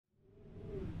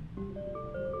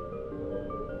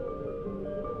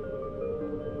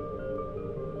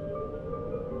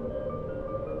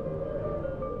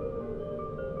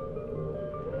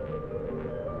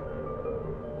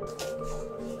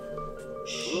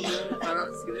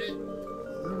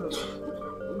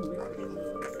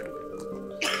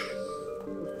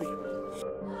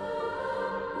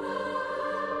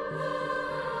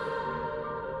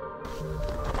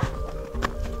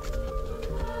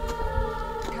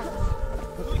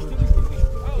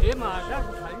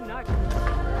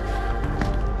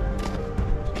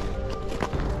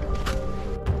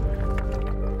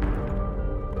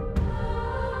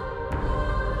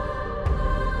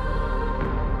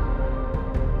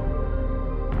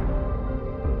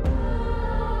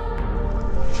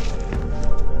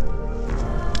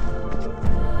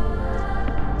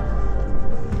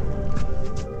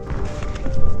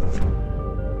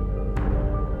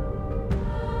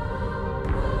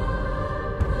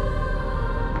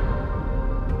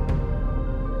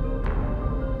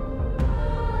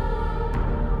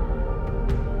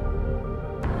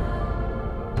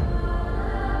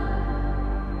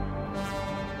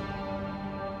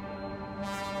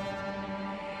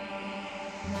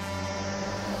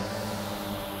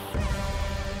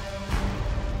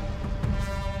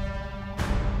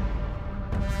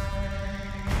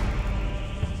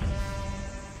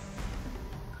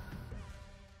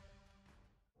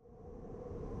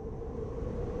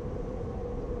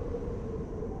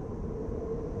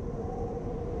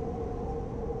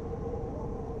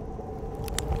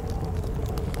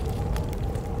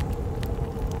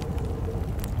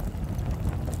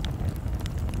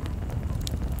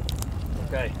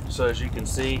Okay, so as you can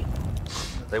see,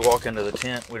 they walk into the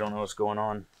tent, we don't know what's going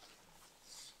on.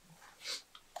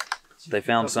 They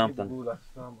found something,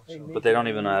 but they don't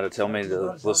even know how to tell me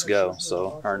to let's go.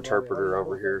 So our interpreter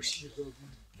over here is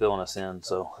filling us in.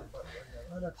 So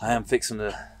I am fixing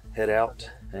to head out,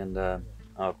 and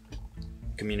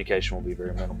communication will be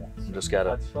very minimal. You just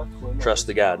gotta trust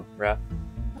the guide, right?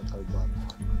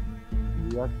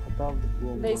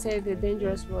 They say the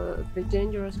dangerous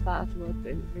part was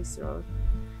this road.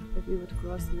 If we would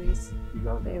cross this,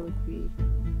 they would be.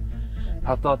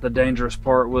 I thought the dangerous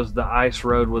part was the ice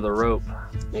road with a rope.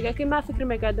 میگه که من فکر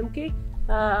میکردم که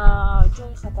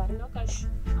جای خطرناکش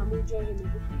همون جای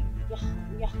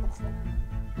یخ افتاد.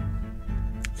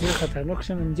 جای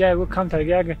خطرناکش اینجا بود کم تر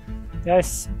اگه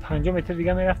 5 متر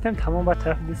دیگه میرفتیم تمام با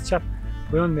طرف دست چپ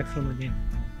پایان میفرمودیم.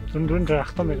 درون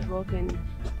درخت‌ها میره.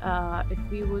 If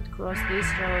we would cross this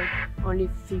road, only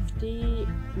 50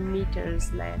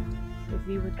 meters left. If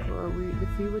we would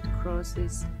cross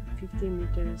this 50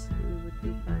 meters, we would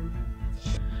be fine.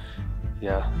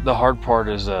 Yeah, the hard part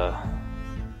is,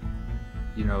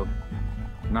 you know,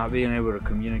 not being able to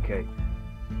communicate.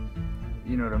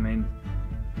 You know what I mean?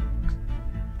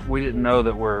 We didn't know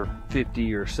that we're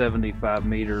 50 or 75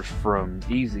 meters from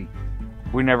easy.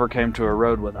 We never came to a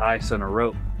road with ice and a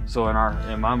rope. So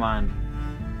in my mind,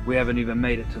 we haven't even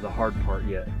made it to the hard part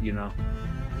yet, you know?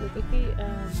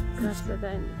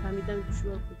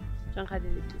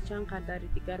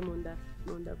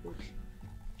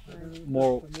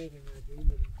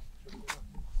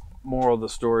 Moral of the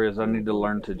story is I need to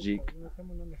learn Tajik.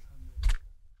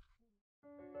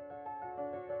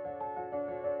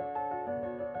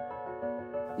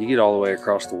 You get all the way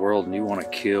across the world and you want to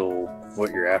kill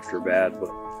what you're after bad,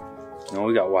 but you know,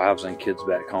 we got wives and kids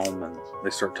back home, and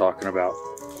they start talking about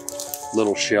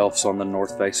little shelves on the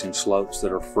north-facing slopes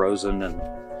that are frozen, and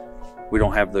we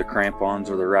don't have the crampons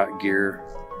or the right gear.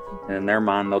 And in their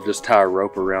mind, they'll just tie a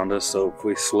rope around us, so if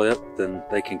we slip, then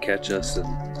they can catch us. And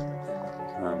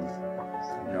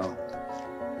you know,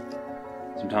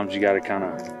 sometimes you got to kind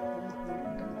of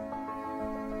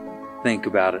think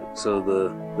about it. So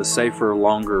the safer,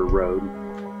 longer road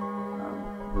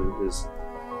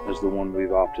is the one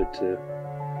we've opted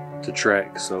to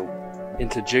trek. So in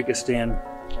Tajikistan,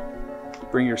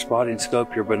 bring your spotting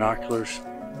scope, your binoculars,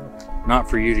 not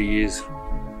for you to use.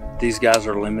 These guys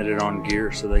are limited on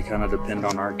gear, so they kind of depend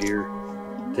on our gear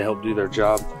to help do their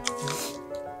job.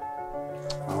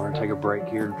 We're gonna take a break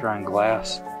here and try and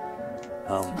glass.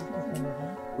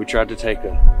 We tried to take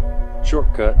a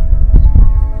shortcut,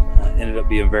 ended up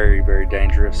being very, very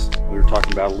dangerous. We were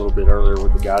talking about a little bit earlier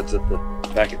with the guides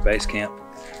back at base camp.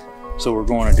 So we're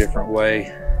going a different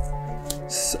way.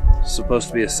 It's supposed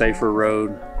to be a safer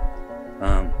road.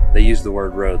 They use the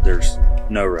word road. There's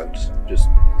no roads, just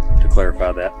to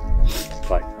clarify that.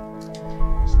 Like,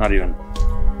 not even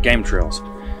game trails.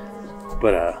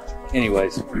 But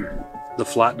anyways, the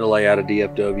flight delay out of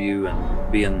DFW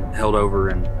and being held over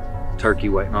in Turkey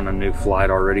waiting on a new flight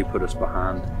already put us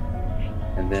behind.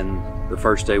 And then the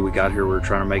first day we got here, we were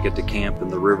trying to make it to camp and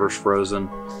the river's frozen.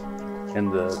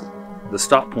 And the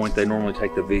stop point they normally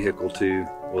take the vehicle to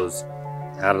was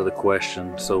out of the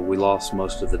question. So we lost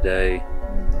most of the day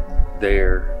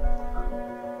there.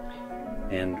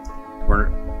 And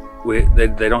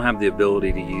they don't have the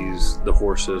ability to use the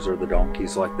horses or the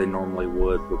donkeys like they normally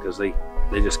would, because they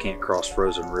just can't cross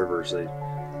frozen rivers. They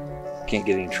can't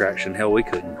get any traction. Hell, we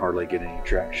couldn't hardly get any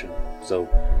traction. So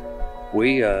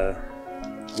we're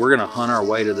gonna hunt our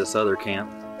way to this other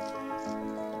camp,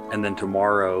 and then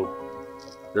tomorrow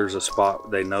there's a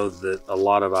spot they know that a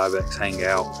lot of ibex hang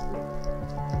out,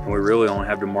 and we really only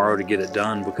have tomorrow to get it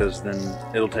done, because then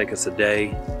it'll take us a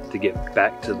day to get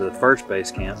back to the first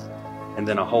base camp, and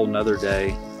then a whole nother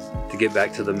day to get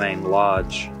back to the main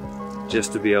lodge,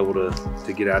 just to be able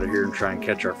to get out of here and try and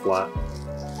catch our flight.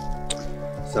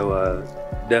 So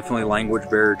definitely language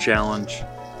barrier challenge,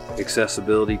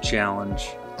 accessibility challenge.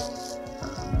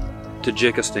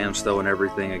 Tajikistan's throwing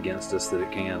everything against us that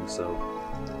it can, so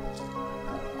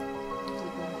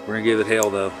we're gonna give it hell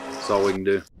though. That's all we can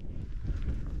do.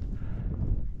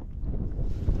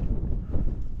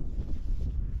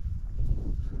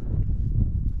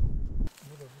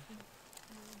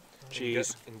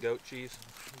 Cheese and goat cheese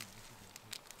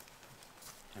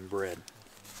and bread.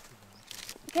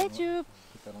 Ketchup.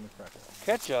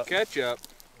 Ketchup. Ketchup.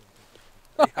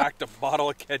 He hacked a bottle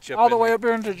of ketchup all the way up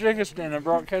here in Tajikistan and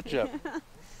brought ketchup.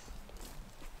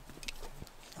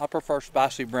 I prefer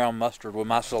spicy brown mustard with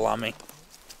my salami.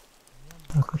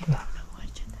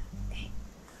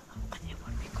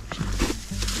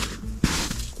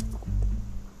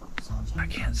 I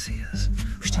can't see his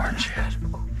orange head.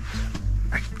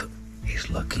 He's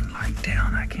looking like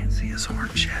down. I can't see his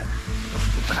orange head,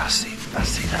 but I see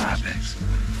the ibex.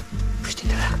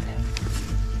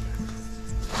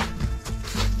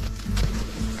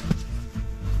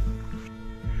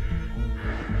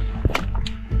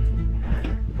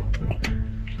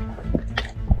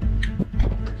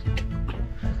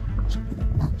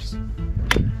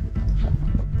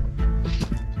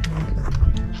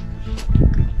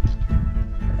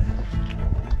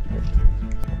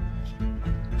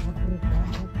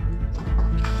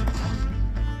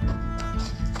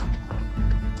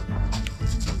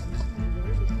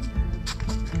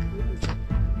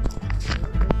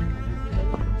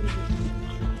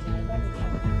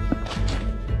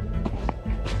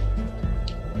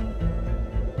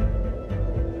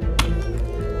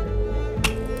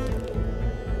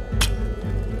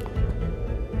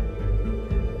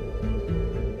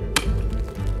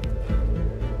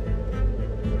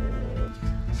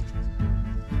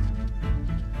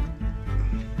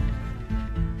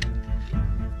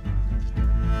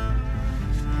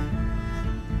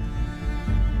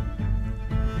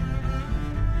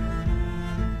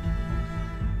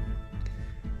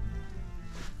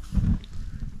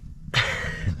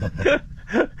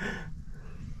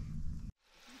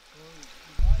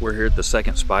 We're here at the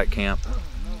second spike camp,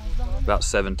 about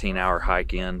 17-hour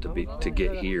hike in to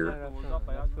get here.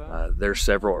 There's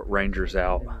several rangers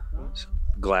out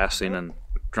glassing and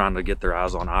trying to get their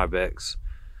eyes on ibex.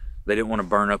 They didn't want to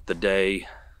burn up the day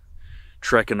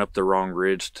trekking up the wrong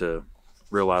ridge to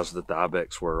realize that the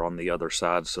ibex were on the other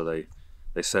side, so they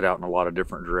set out in a lot of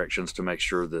different directions to make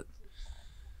sure that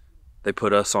they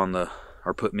put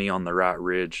me on the right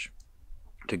ridge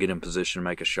to get in position to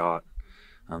make a shot.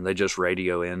 They just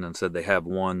radio in and said they have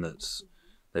one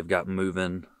they've got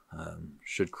moving,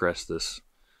 should crest this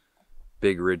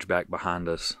big ridge back behind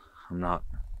us. I'm not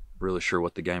really sure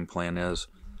what the game plan is.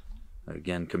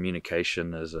 Again,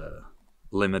 communication is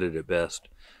limited at best.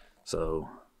 So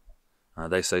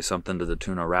they say something to the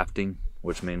tune of rafting,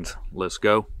 which means let's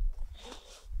go.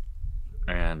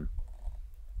 And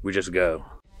we just go.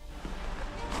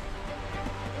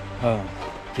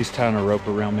 He's tying a rope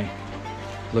around me.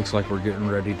 Looks like we're getting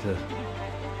ready to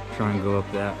try and go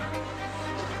up that.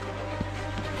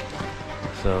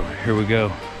 So here we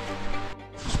go.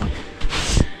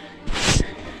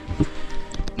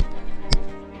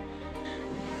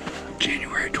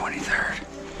 January 23rd.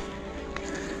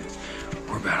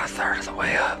 We're about a third of the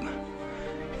way up.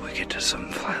 We get to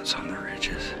some flats on the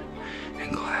ridges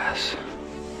and glass.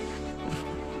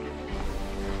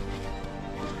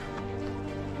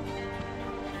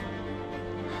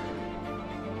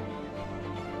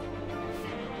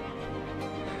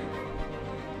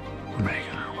 We're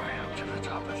making our way up to the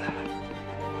top of that.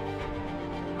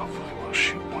 Hopefully we'll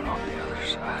shoot one on the other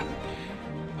side.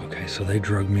 Okay, so they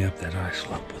drug me up that ice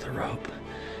slope with a rope,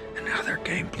 and now they're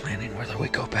game planning whether we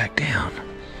go back down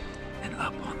and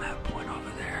up on that point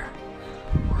over there,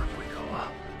 or if we go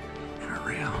up and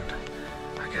around.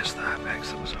 I guess the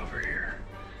ibex that was over here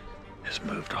has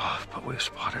moved off, but we've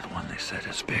spotted one they said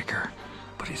is bigger,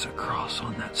 but he's across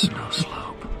on that snow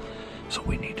slope. So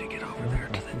we need to get over there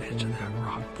to the edge of that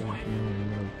rock point.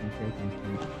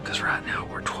 Because right now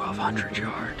we're 1,200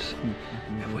 yards.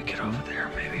 If we get over there,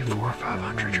 maybe 400 or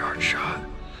 500 yard shot.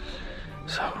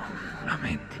 So, I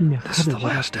mean, this is the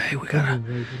last day. We gotta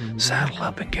saddle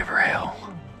up and give her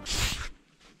hell.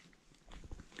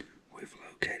 We've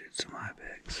located some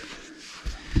Ibex.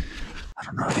 I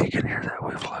don't know if you can hear that.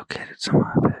 We've located some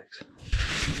Ibex.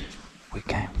 We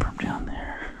came from down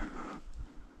there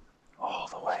all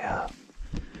the way up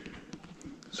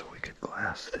so we could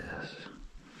glass this.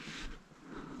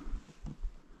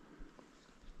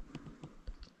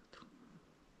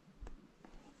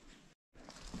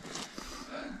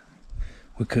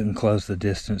 We couldn't close the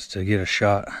distance to get a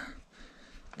shot.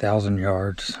 1,000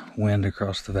 yards, wind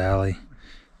across the valley.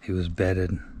 He was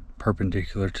bedded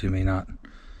perpendicular to me, not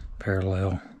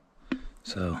parallel.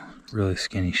 So, really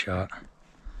skinny shot.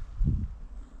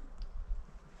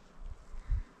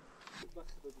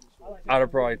 I'd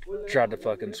have probably tried to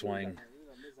fucking swing,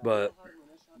 but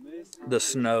the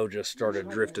snow just started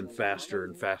drifting faster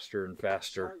and faster and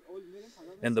faster.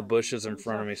 And the bushes in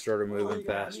front of me started moving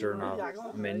faster, and I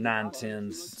mean,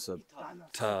 9-10's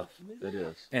tough. It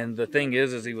is. And the thing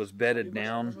is he was bedded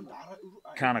down,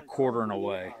 kind of quartering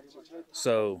away.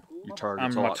 So Your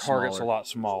target's my target's a lot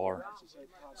smaller.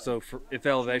 So if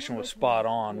elevation was spot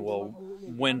on, well,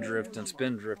 wind drift and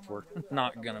spin drift were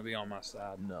not going to be on my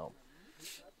side. No.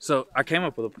 So I came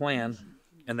up with a plan,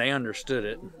 and they understood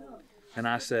it. And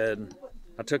I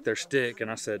took their stick, and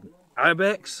I said,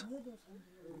 Ibex?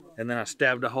 And then I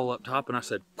stabbed a hole up top, and I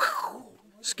said,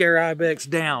 scare Ibex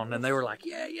down. And they were like,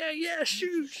 yeah,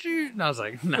 shoot, shoot. And I was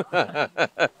like, no.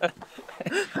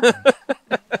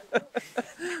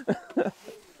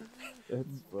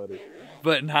 That's funny.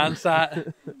 But in hindsight,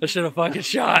 I should have fucking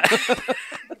shot.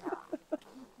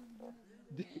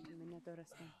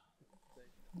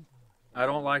 I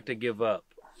don't like to give up.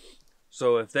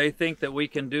 So if they think that we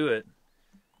can do it,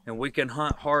 and we can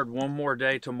hunt hard one more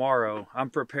day tomorrow,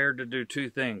 I'm prepared to do two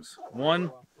things.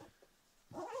 One,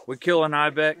 we kill an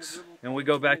Ibex and we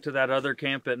go back to that other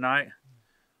camp at night.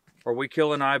 Or we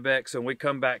kill an Ibex and we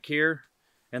come back here.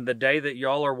 And the day that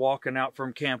y'all are walking out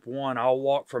from Camp 1, I'll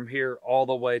walk from here all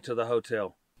the way to the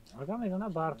hotel. You want to go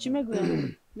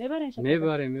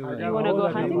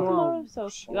hunting tomorrow? So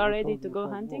you are ready to go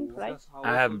hunting, right?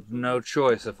 I have no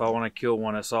choice. If I want to kill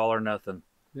one, it's all or nothing.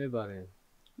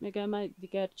 میگم من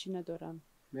دیگر چی ندارم.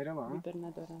 I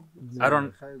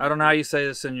don't know how you say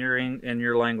this in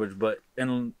your language, but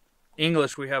in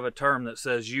English we have a term that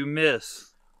says you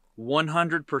miss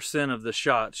 100% of the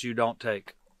shots you don't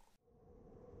take.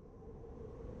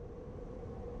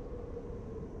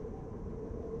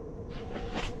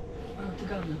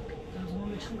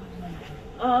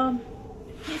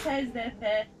 He says that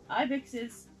the Ibex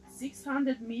is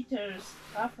 600 meters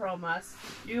far from us.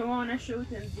 Do you want to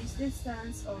shoot in this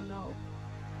distance or no?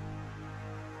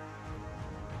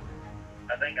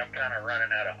 I think I'm kind of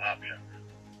running out of options.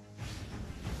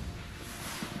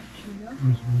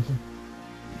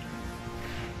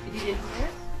 Did you hear?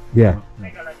 Yeah.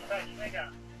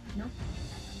 No.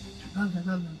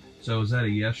 So is that a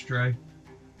yes, Trey?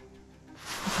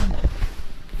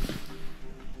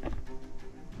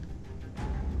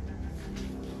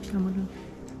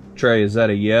 Trey, is that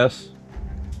a yes?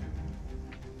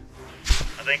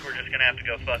 I think we're just gonna have to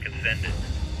go fucking send it.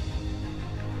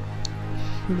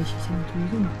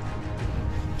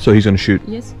 So he's gonna shoot.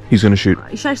 Yes. He's gonna shoot.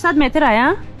 600 متر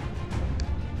آیا؟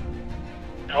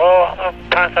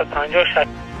 550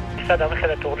 600 هم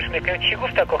خیلی طولش میکنه. چی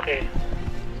گفت آخه؟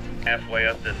 Halfway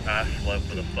up this ice slope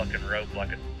with a fucking rope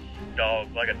like a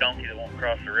dog, like a donkey that won't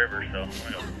cross the river, so I'm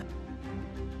gonna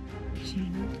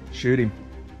Shoot him.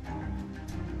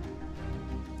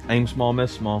 Aim small,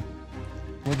 miss small.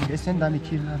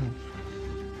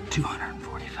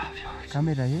 245 yards.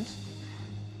 Camera, yes?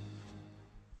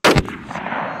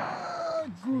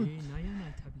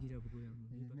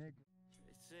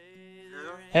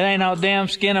 It ain't no damn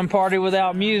skinning party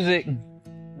without music.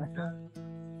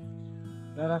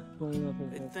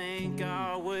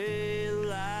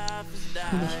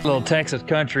 Little Texas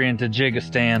country in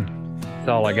Tajikistan. That's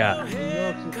all I got.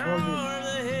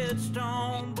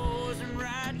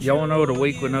 Y'all wanna know what a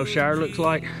week with no shower looks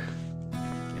like?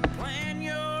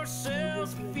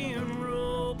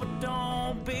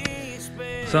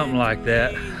 Something like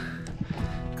that.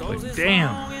 But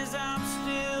damn,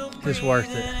 it's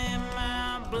worth it.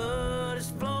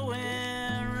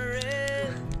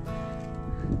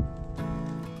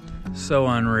 So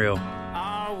unreal.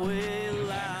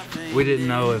 We didn't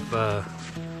know if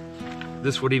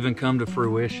this would even come to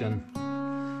fruition.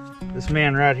 This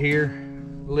man right here,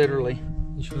 literally,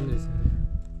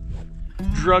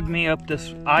 drug me up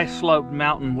this ice-sloped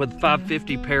mountain with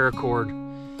 550 paracord,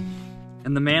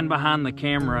 and the man behind the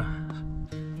camera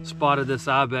spotted this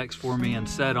Ibex for me and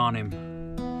set on him.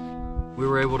 We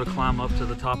were able to climb up to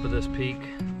the top of this peak.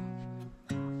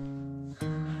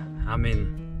 I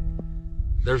mean,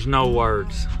 there's no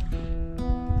words,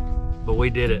 but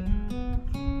we did it.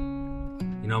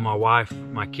 You know, my wife,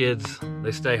 my kids,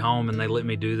 they stay home and they let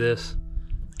me do this.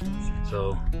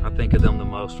 So I think of them the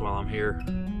most while I'm here.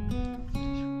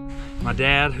 My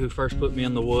dad, who first put me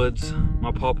in the woods,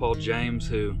 my pawpaw James,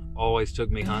 who always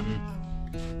took me hunting,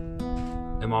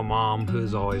 and my mom,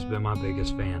 who's always been my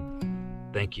biggest fan.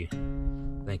 Thank you.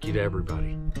 Thank you to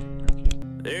everybody.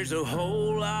 There's a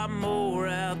whole lot more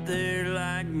out there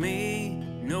like me,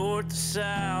 north to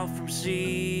south, from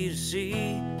sea to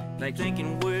sea.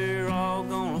 Thinking we're all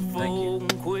gonna fold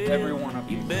and quit. Every one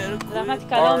of you. زحمت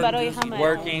کلام برای همه.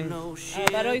 Working,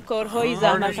 برای کارهای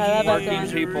زحمت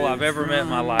working people I've ever met in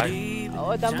my life.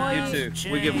 آدمای. You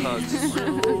too. We give hugs.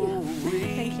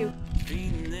 Thank you.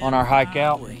 On our hike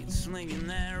out, we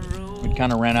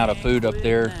kind of ran out of food up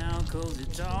there.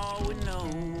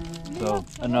 So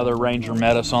another ranger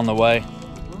met us on the way,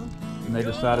 and they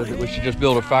decided that we should just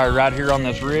build a fire right here on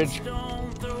this ridge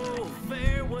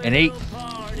and eat.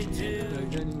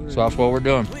 So that's what we're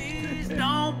doing.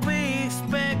 Don't be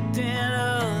expecting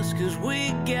us, 'cause we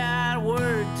got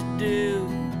work to do.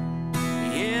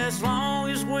 Yeah, as long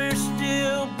as we're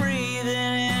still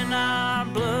breathing and our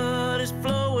blood is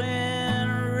flowing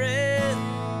red,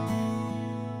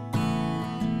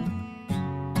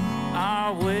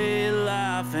 our way of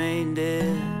life ain't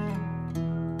dead.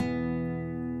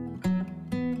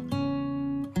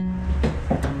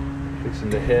 Fixing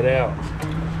to head out.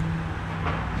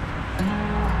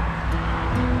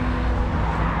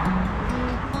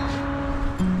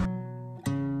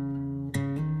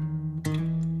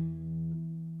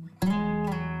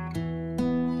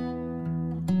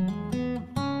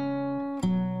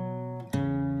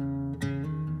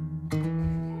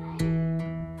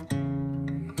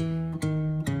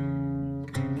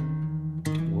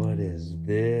 What is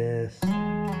this?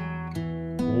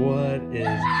 What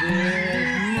is this?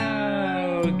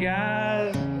 No,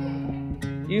 guys.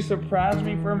 You surprised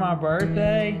me for my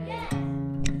birthday?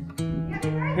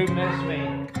 Who missed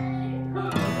me?